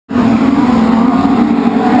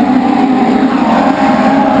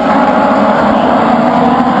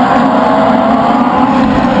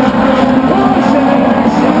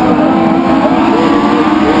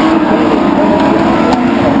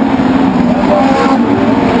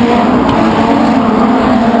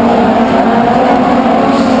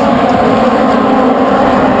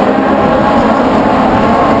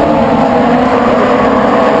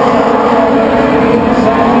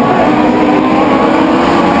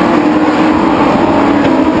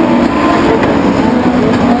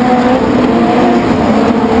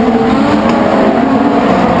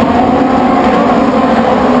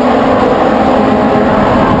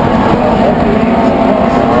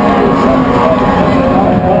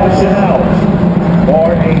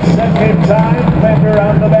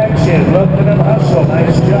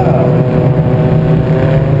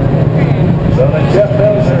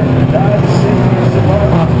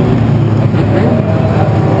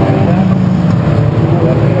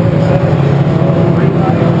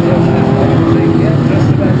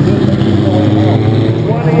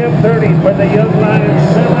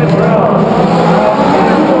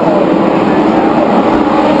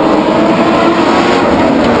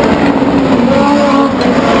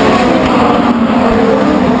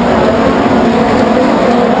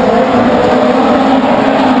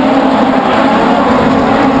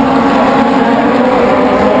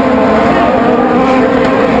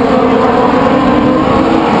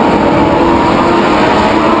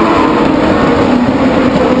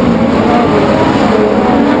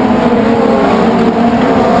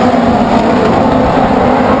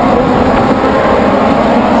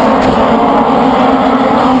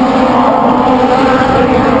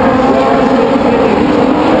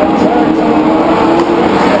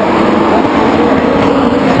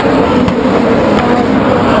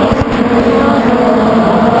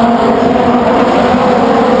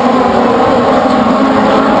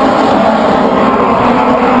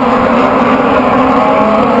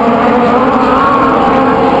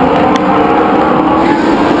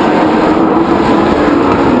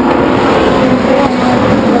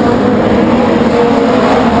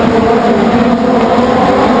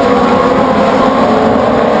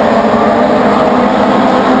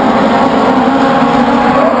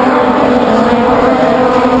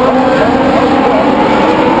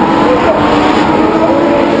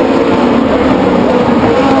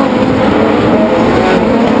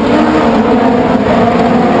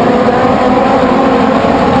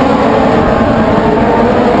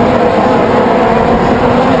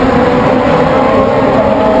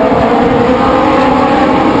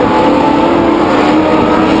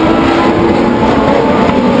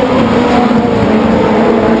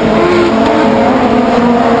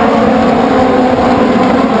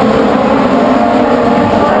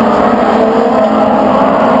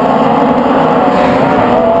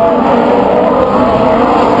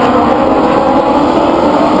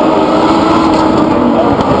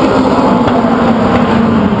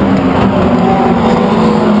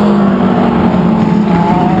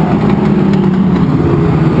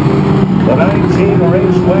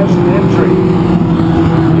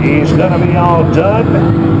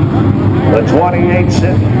done. The 28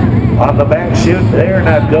 sitting on the back chute. They're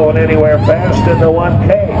not going anywhere fast in the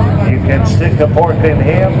 1K. You can stick a fork in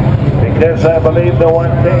him because I believe the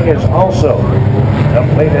 1K is also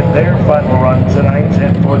completed their final run tonight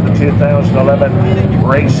and for the 2011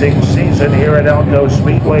 racing season here at Elko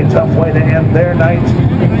Speedway. Tough way to end their night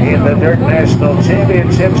in the Dirt National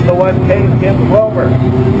Championships. The 1K, Kim Clover.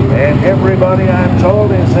 And everybody, I'm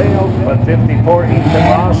told, is hailed, but 54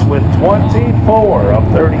 Ethan Ross with 24 of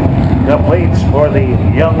 30 completes for the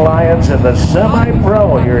Young Lions in the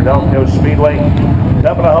semi-pro here at Elko Speedway.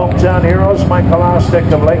 Couple of hometown heroes, Michael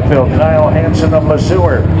Ostick of Lakeville, Kyle Hansen of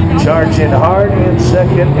LeSueur, charging hard in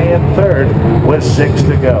second and third with 6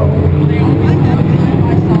 to go.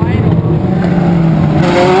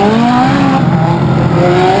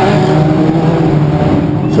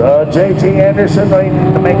 So JT Anderson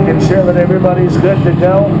making sure that everybody's good to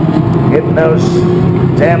go. Getting those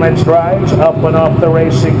damaged rides up and off the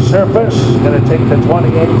racing surface. Going to take the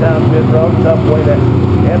 28 down pit road. Tough way to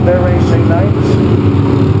end their racing nights.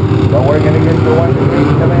 But we're going to get the 1 degree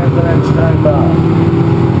command the next time by.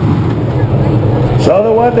 So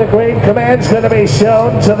the 1 degree command is going to be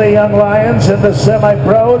shown to the Young Lions in the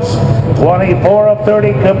semi-pros. 24 of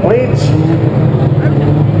 30 completes.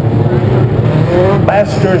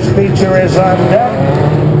 Master's feature is on deck.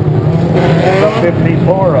 And the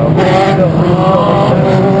 54 of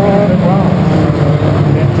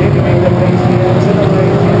continuing to face the engine of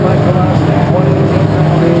racing Michael Ostick, 22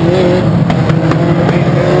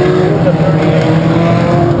 the 38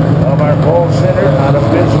 of our pole center out of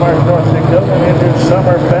Bismarck, North Dakota, into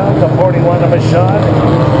Summerfeld, the 41 of Michon,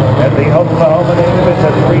 and the Oklahoma native is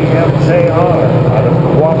a 3MJR out of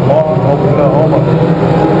Waupun, Oklahoma.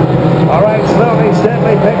 All right, slowly,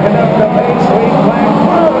 steadily picking up the pace. Green flag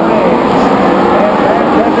for the race. And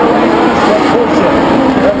back underway to push it.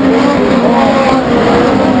 The 54.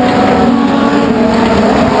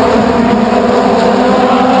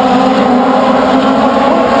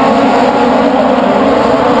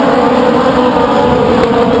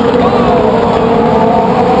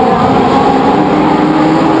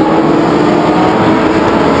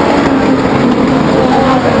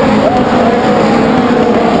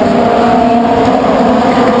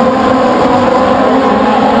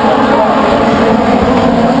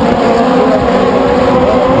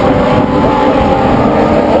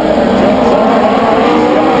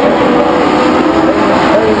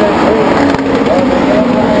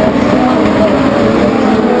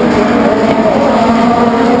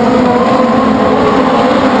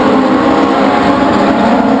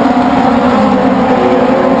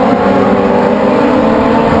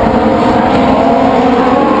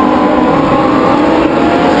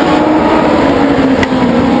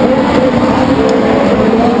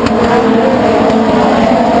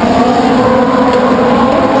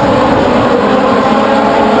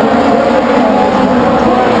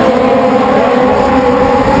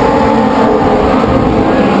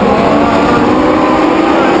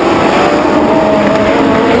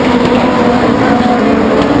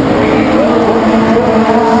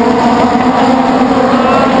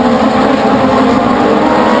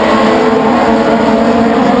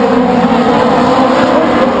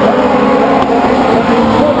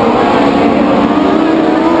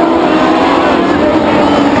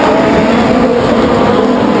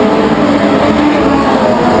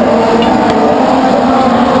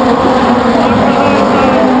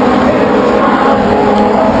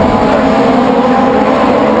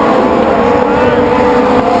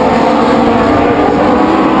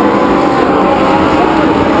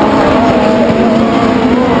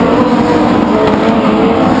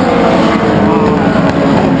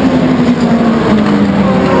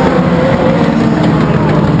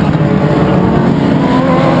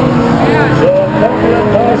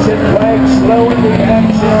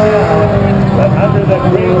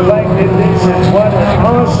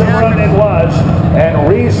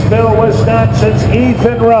 Wisconsin's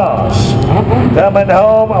Ethan Ross coming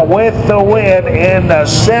home with the win in the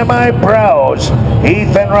semi-pros.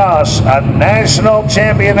 Ethan Ross, a national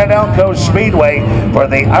champion at Elko Speedway for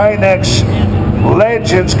the INEX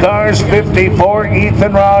Legends Cars 54.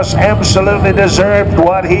 Ethan Ross absolutely deserved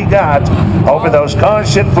what he got over those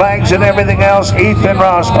caution flags and everything else. Ethan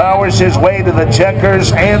Ross powers his way to the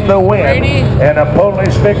checkers and the win, and a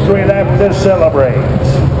Polish victory lap to celebrate.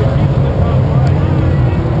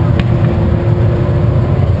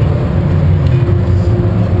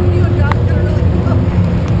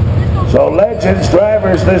 So Legends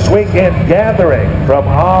drivers this weekend gathering from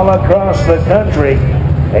all across the country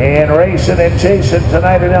and racing and chasing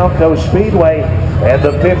tonight at Elko Speedway. and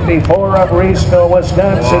the 54 of Reeseville,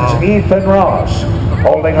 Wisconsin's Ethan Ross.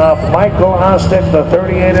 Holding off Michael Ostick, the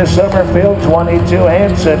 38 of Summerfield, 22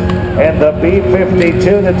 Hanson, and the B-52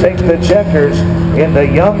 to take the checkers in the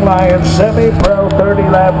Young Lions Semi-Pro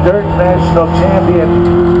 30-lap Dirt National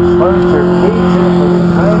Champion. Sponsor Cajun with the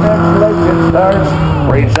IMAX Legend Stars,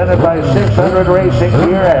 presented by 600 Racing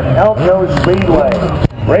here at Elko Speedway.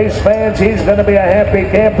 Race fans, he's going to be a happy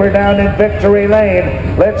camper down in Victory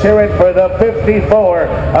Lane. Let's hear it for the 54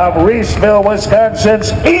 of Reeseville,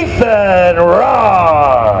 Wisconsin's Ethan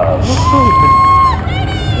Ross.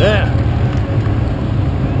 Yeah.